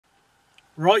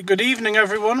Right, good evening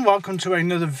everyone, welcome to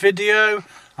another video.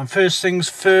 And first things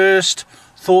first,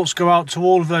 thoughts go out to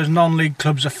all of those non-league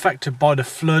clubs affected by the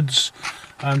floods.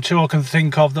 Two I can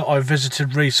think of that I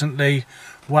visited recently,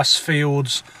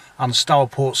 Westfields and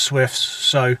Stourport Swifts.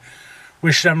 So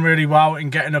wish them really well in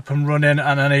getting up and running,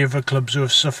 and any other clubs who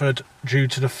have suffered due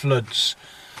to the floods.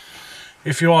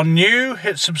 If you are new,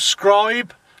 hit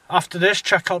subscribe. After this,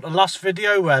 check out the last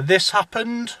video where this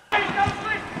happened.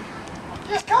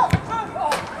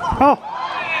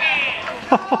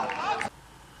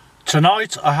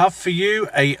 Tonight I have for you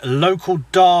a local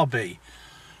derby.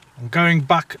 I'm going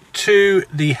back to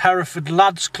the Hereford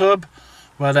Lads Club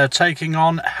where they're taking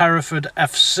on Hereford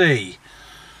FC.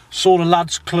 Saw the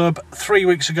Lads Club 3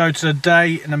 weeks ago to the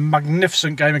day in a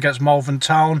magnificent game against Malvern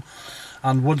Town,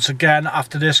 and once again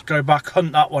after this go back,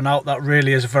 hunt that one out. That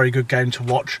really is a very good game to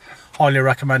watch. Highly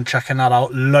recommend checking that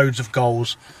out. Loads of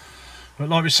goals. But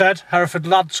like we said, Hereford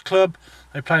Lads Club,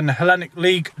 they play in the Hellenic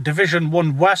League Division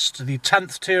 1 West, the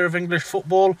 10th tier of English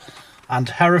football, and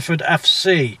Hereford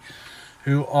FC,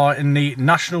 who are in the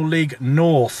National League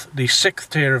North, the 6th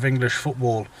tier of English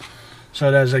football.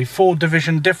 So there's a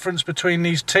 4-division difference between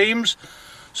these teams,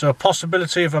 so a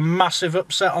possibility of a massive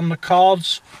upset on the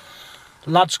cards.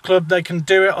 Lads Club, they can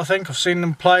do it, I think. I've seen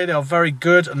them play, they are very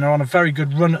good, and they're on a very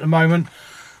good run at the moment.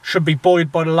 Should be buoyed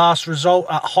by the last result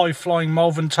at high-flying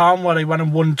Malvern Town, where they went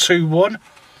and won 2-1.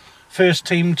 First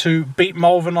team to beat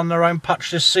Malvern on their own patch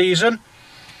this season.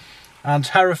 And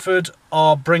Hereford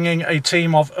are bringing a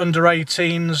team of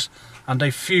under-18s and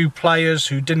a few players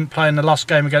who didn't play in the last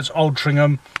game against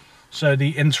Altrincham, so the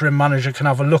interim manager can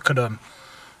have a look at them.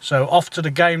 So off to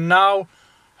the game now.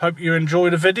 Hope you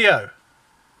enjoy the video.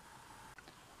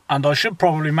 And I should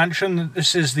probably mention that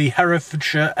this is the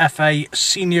Herefordshire FA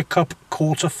Senior Cup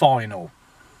quarter-final.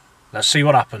 Let's see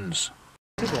what happens.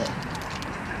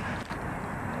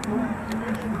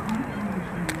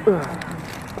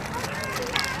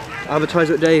 Advertise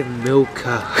with Dave,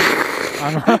 Milker.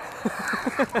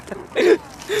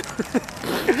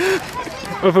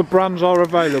 Other brands are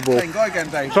available. Go again,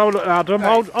 Dave. So look, Adam,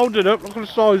 hold it up, look at the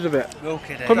size of it.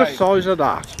 Milky, Dave. Look at the size of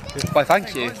that. Why,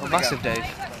 thank you. Massive, Dave.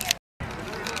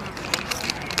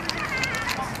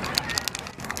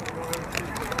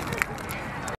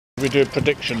 We do a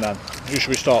prediction then. Who should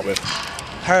we start with?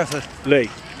 Hereford.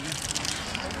 Lee.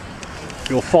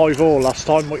 You're 5-all last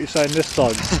time, what are you saying this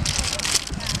time?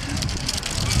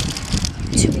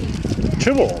 2-2.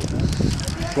 Do you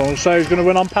want to say who's going to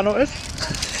win on penalties?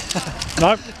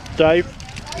 No? Dave?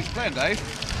 Who's playing, Dave?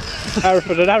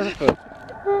 Hereford and Hereford.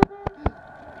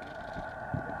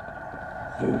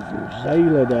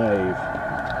 Sailor Dave.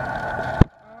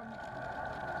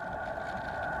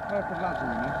 Hereford Lads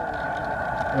winning.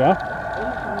 Yeah?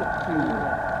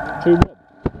 2-1.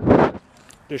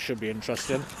 This should be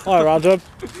interesting. Hi, Adam.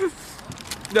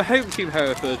 The home team,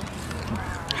 Hereford.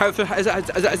 Hereford, is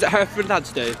it Hereford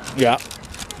Lads Day? Yeah.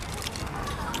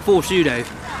 4-2, Dave.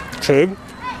 2.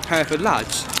 Hereford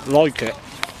Lads. Like it.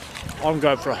 I'm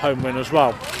going for a home win as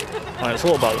well. I ain't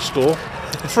thought about the score.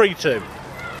 3-2.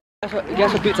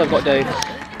 Guess what boots I've got, Dave?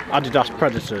 Adidas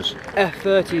Predators.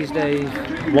 F30s, Dave.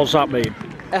 What's that mean?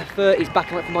 F30s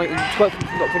back in like from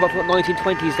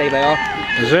 1920s, Dave, they are.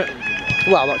 Is it?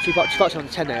 Well, like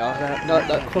 2010 they are. They're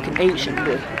like fucking ancient.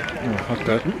 Oh,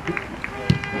 okay.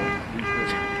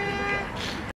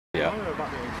 Yeah.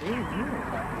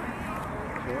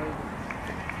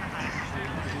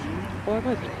 What am I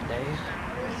playing, Dave?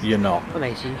 You're not. I'm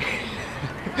 18.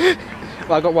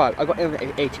 Well, I got what? I got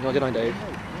 18, didn't I, Dave?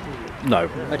 No.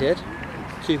 I did.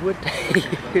 2 wood, Dave.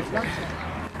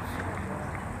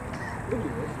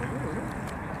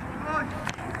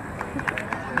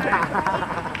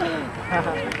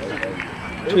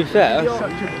 To be fair,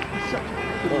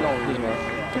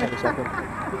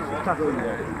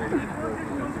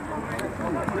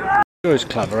 You're always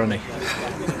clever, isn't he?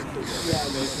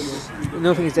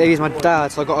 another thing is Dave is my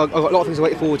dad, so I got a lot of things to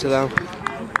wait forward to though.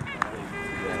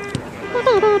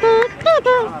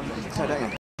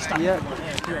 Yeah.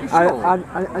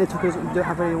 I need to don't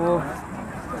have any more.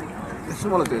 It's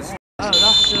one of these. Oh,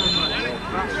 that's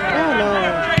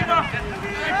hello.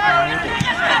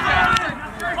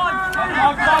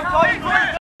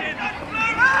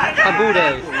 Ball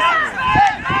Dave.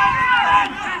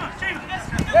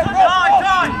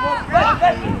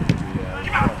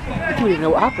 I don't even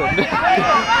know what happened.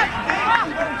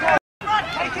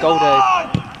 Goal Dave.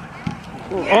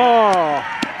 Oh!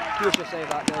 You should save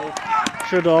that, Dave.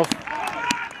 Should have.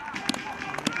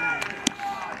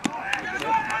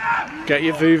 Get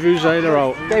your Vuvuzela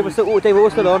out. Dave, we're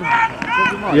still on.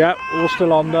 Yep, all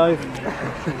still on, Dave.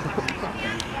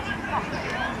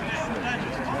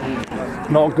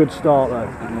 Not a good start though.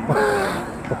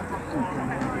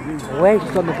 Where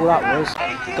just on the ball that was.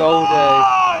 Goal, Dave.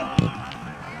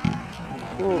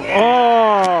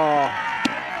 Oh!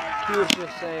 You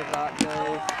should save that,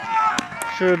 Dave.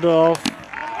 Should have.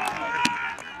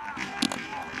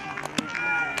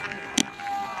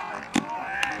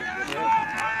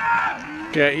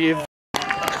 Get you.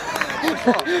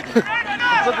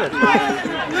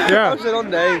 Yeah. How's it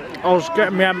on, Dave? I was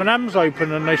getting my M&M's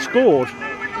open and they scored.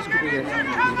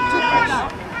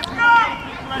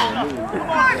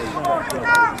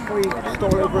 Can we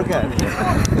start over again?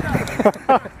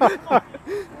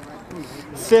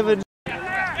 7.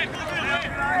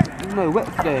 No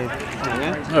width, Dave.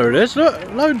 There it is, look,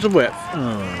 loads of width.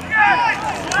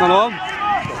 Come on.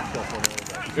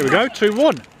 Here we go,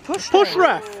 2-1. Push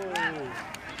ref.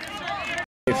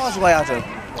 Miles away, Adam.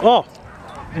 Oh.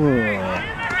 I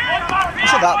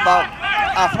said that about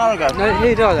half an hour ago. No, here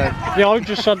you go, then. Yeah, I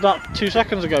just said that 2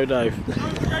 seconds ago, Dave.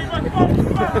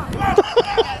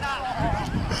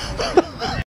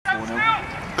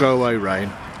 Go away,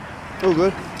 Rain. Oh,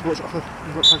 good. What's that? You've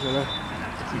got pressure there.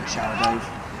 Keep shower, Dave.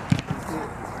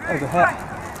 Over here.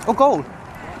 Oh, goal.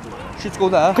 Should score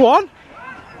there. Go on.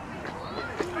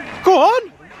 Go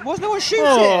on. Was no one shooting?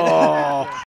 Oh.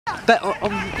 Bet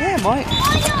yeah, Mike.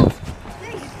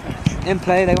 In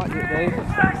play, they like it, Dave.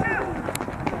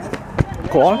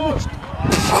 Go on.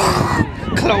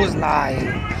 Close line.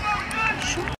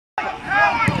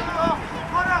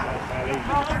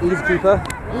 Leave keeper.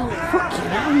 Fuck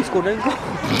you, he scored an goal.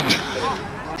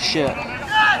 Shit.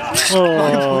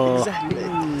 Oh. Exactly.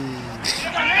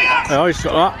 Yeah, he's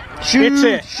got that. Shoot! It's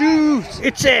it. Shoot!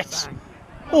 It's it.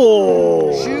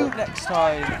 Oh. Shoot next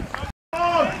time.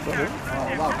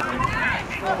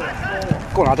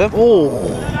 Go on, Adam. Oh.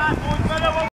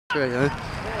 There you go.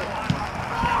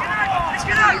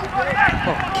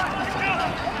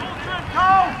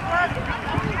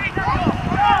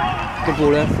 Good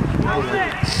ball there.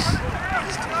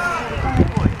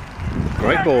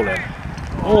 Great ball in.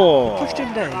 Oh. Pushed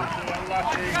him, Dave.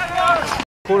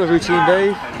 Corner routine,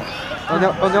 Dave. On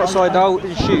the outside now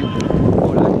and shoot.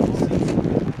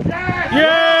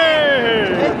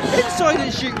 Yeah. Inside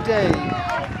and shoot, Dave.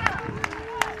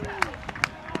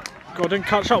 God, I didn't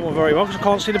catch that one very well because I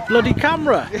can't see the bloody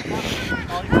camera.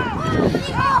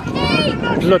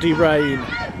 Bloody rain.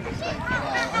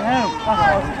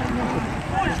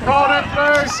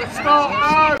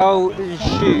 Out and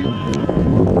shoot.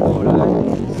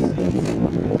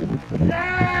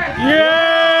 Yeah!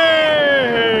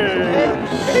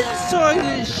 Inside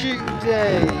and shoot,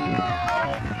 Dave.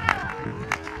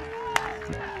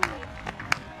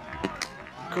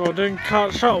 God, I didn't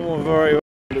catch that one very well.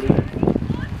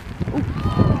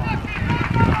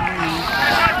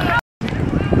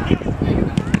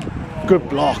 Good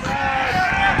block.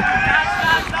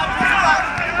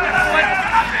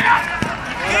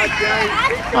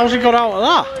 How's he got out of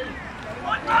that?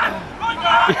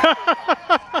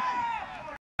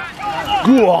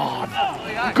 Go on!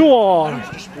 Go on!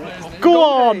 Go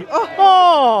on!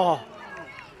 Oh!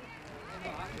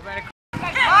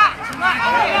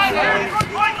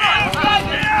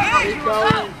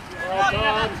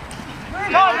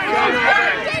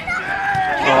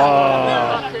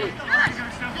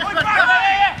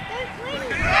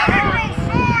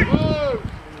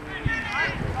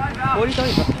 What are you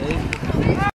doing, Dave?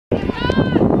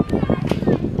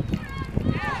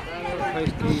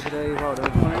 Post key today, well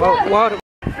done. Well done.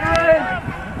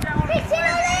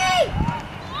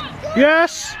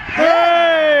 Yes!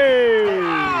 Hey!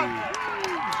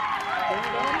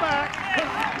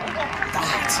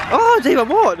 Oh, Dave,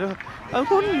 I'm on. I'm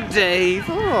on, Dave.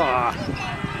 Oh.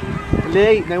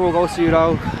 Lee, no more goals to you,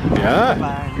 though.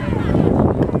 Yeah.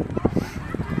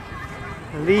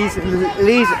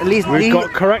 We've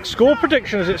got correct score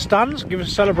prediction as it stands. Give us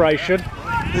a celebration.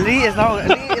 Lee is now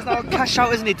a cash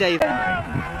out, isn't he, Dave?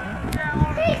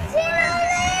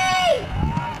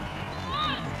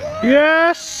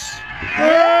 Yes!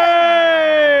 Hey!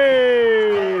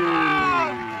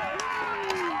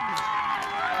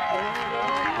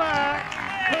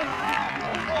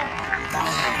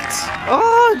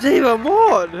 Oh, Dave, I'm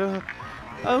on.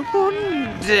 I'm on,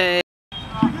 Dave.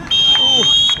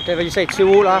 Dave, you say 2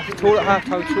 all at half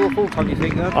time, 2 or full time, you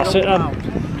think? That's it then.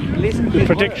 The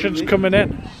predictions coming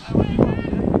in.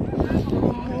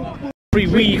 Free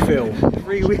refill.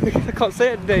 I can't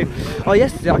say it, Dave. Oh,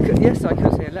 yesterday I couldn't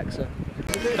say Alexa.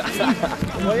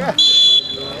 Oh, yeah.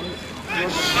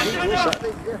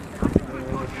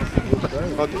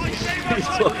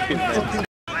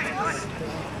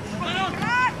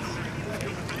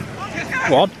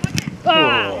 One.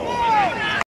 Oh.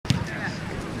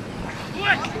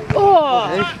 Oh!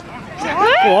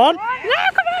 Go on. No,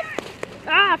 come on!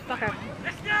 Ah, fucker.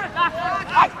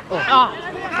 Oh.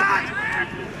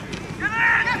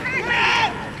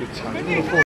 Good time.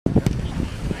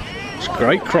 It's a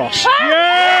great cross.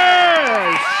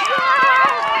 Yes!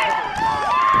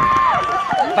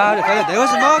 Bad defender. There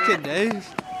was a marking, Dave.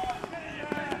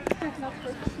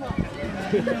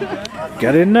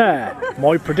 Get in there.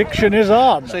 My prediction is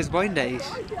on. So it's mine, Dave.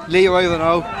 Lee, you're over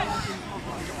now.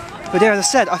 But yeah, as I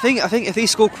said, I think if he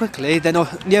score quickly, then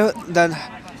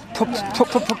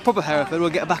proper Hereford will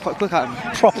get back quite quick at him.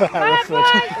 Proper Hereford.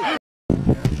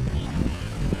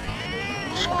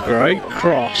 Great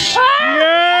cross.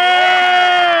 Yes!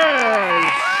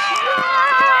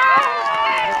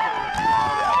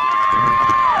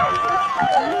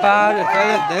 Bad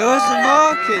defender. There was a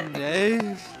marking,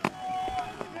 Dave.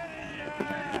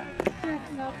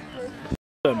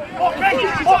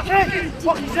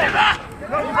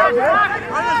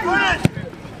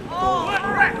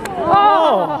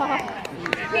 Oh!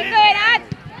 Keep going, Ad.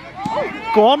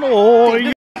 Go on, oh!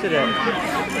 You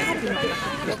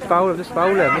Just foul him, just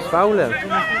foul him, just foul him.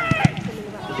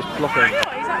 Just block him.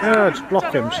 yeah, just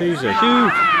block him. It's easy. As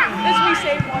we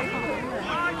say, why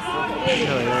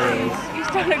he's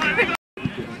done a good.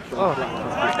 Oh.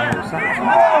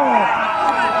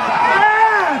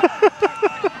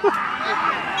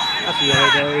 That's a yellow,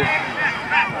 Dave.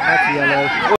 That's a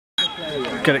yellow.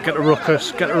 Get it, get the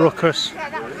ruckus, get the ruckus.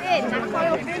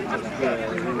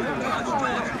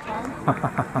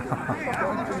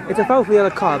 It's a foul for the yellow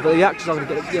card, but the action's not going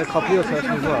to get the yellow card for the other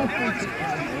person as well.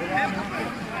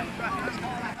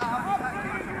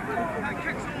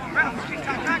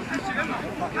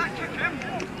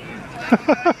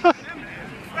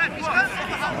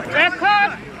 Red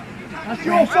card! That's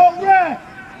your fault, Red!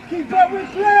 Keep up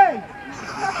with play!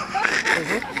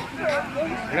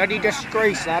 Bloody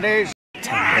disgrace, that is.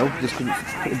 Just couldn't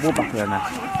put the ball back there now.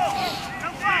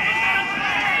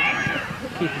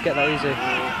 Keeper get that easy.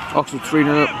 Oxford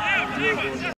 3-0 up.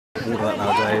 All that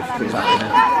now, Dave. Put it back in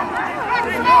there.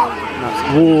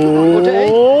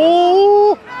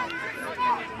 Oh!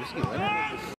 Risky, wasn't it?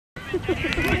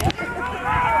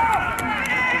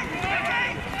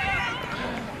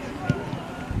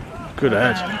 Good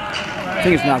head. I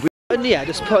think it's now. Yeah,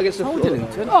 just put against the floor.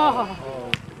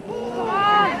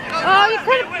 Oh, you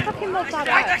could have fucking looked that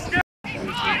out.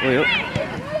 Way up.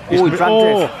 He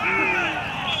dragged it.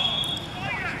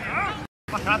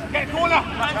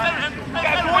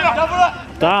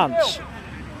 Dance.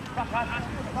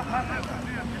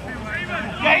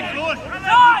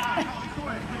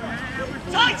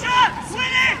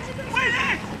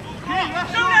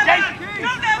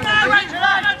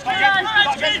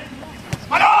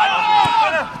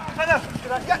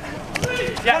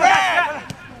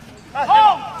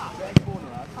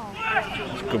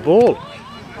 Good ball.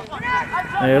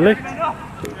 Nearly.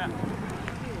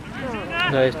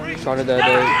 No, he's trying to there,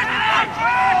 Dave.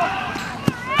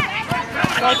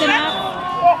 Good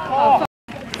enough.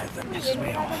 That pisses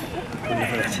me off.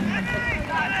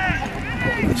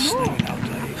 It's snowing out,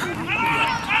 Dave.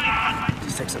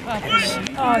 Just takes a piss.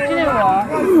 Oh, do you know what?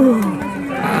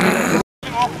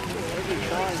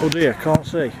 Oh dear, can't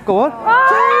see. Go on.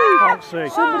 Can't see.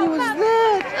 Somebody was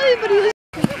there. Everybody was.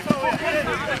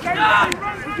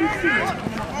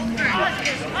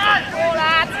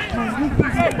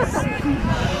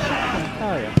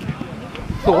 Oh yeah.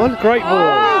 Go on, great ball.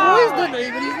 Why is there nobody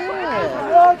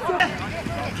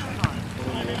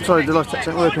there? Sorry, the live check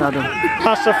ain't working, Adam.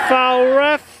 That's a foul,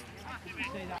 ref.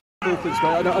 I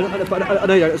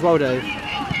know you don't as well, Dave.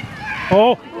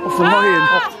 Oh, Off the line.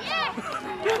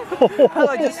 How did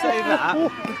I just say that?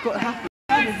 We've got happy.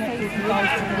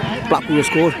 Blackpool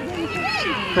scored.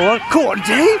 Go on, come on,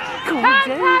 Dave. Come on,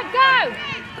 Dave. Go!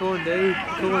 Come on, Dave.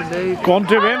 Come on, Dave. go on,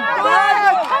 do him. Go on,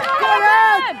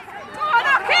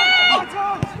 knock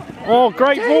Oh,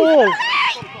 great ball.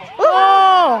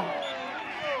 Oh!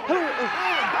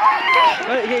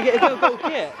 Go,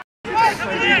 kit.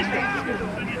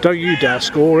 Don't you dare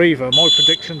score either. My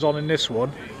prediction's on in this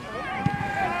one.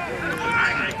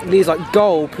 Lee's like,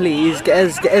 goal, please. Get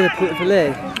us a point for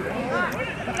Lee.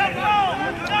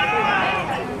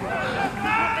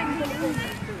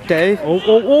 Dave.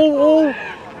 Oh.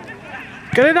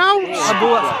 Get it out.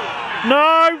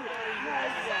 No.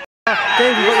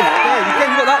 Dave, you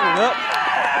got that one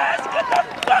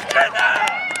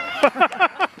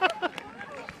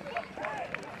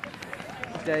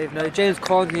up. Dave, no. James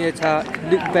Collins on the attack.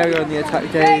 Luke Berry on the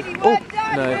attack, Dave. Oh,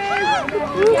 no.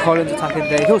 Collins attacking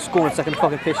Dave. He'll score in a second,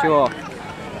 fucking piss you off.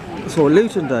 That's all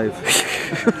Luton, Dave.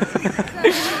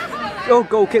 Oh,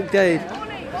 goal kick, Dave.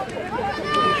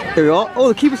 Here we are. Oh,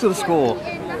 the keeper's going to score.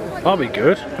 That'll be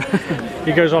good.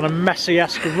 He goes on a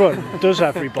Messi-esque run, does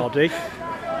everybody?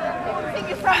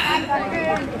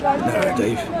 No,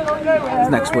 Dave. It's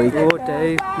next week. Oh,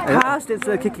 Dave. He passed it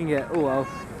instead of kicking it. Oh, well.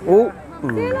 Oh.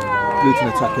 Luton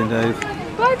attacking, Dave.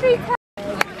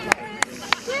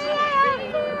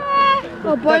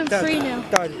 Oh, Bourne 3-0.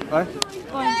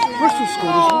 Bristol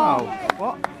scored as well.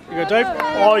 What? You go, Dave.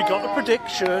 I got a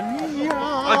prediction.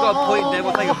 I got a point, Dave.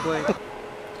 I'll take a point.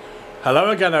 Hello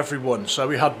again, everyone. So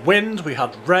we had wind, we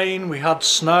had rain, we had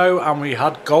snow, and we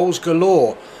had goals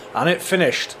galore. And it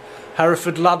finished.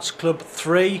 Hereford Lads Club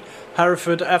 3,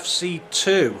 Hereford FC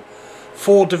 2.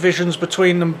 4 divisions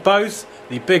between them both.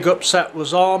 The big upset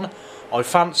was on. I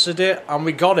fancied it and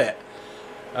we got it.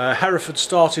 Hereford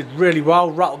started really well,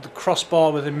 rattled the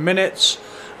crossbar within minutes,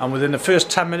 and within the first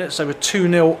 10 minutes they were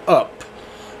 2-0 up.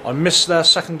 I missed their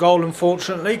second goal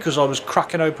unfortunately because I was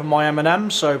cracking open my M&M,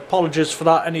 so apologies for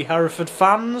that any Hereford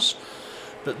fans.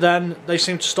 But then they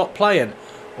seemed to stop playing,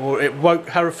 or it woke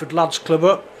Hereford Lads Club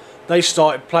up. They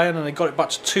started playing and they got it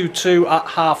back to 2-2 at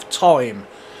half time.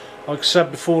 Like I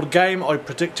said before the game, I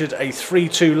predicted a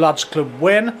 3-2 Lads Club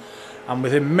win, and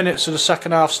within minutes of the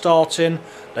second half starting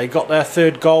they got their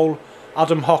third goal.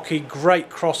 Adam Hockey, great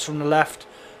cross from the left,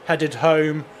 headed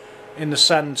home in the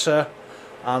centre,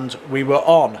 and we were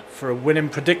on for a winning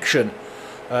prediction.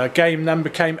 Game then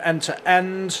became end to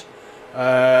end.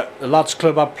 The Lads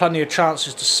Club had plenty of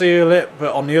chances to seal it,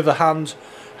 but on the other hand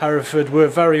Hereford were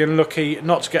very unlucky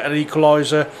not to get an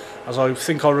equaliser, as I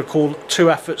think I recall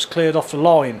 2 efforts cleared off the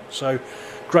line. So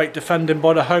great defending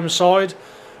by the home side,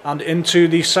 and into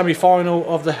the semi-final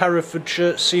of the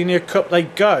Herefordshire Senior Cup they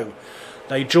go.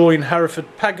 They join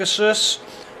Hereford Pegasus,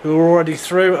 who are already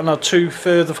through, and are 2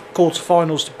 further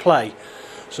quarter-finals to play.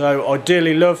 So I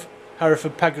dearly love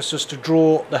Hereford Pegasus to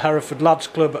draw the Hereford Lads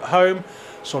Club at home,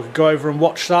 so I could go over and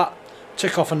watch that,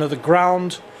 tick off another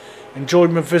ground.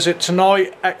 Enjoyed my visit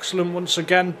tonight, excellent once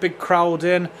again, big crowd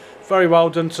in, very well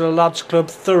done to the Lads Club,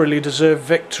 thoroughly deserved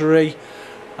victory.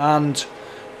 And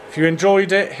if you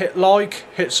enjoyed it, hit like,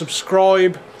 hit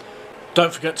subscribe.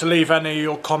 Don't forget to leave any of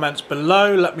your comments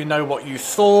below, let me know what you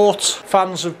thought.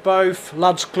 Fans of both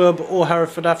Lads Club or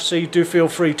Hereford FC, do feel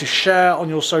free to share on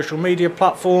your social media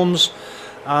platforms.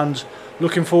 And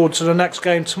looking forward to the next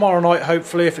game tomorrow night,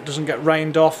 hopefully, if it doesn't get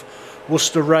rained off.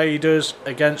 Worcester Raiders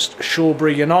against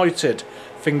Shawbury United.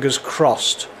 Fingers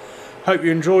crossed. Hope you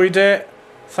enjoyed it.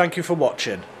 Thank you for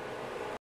watching.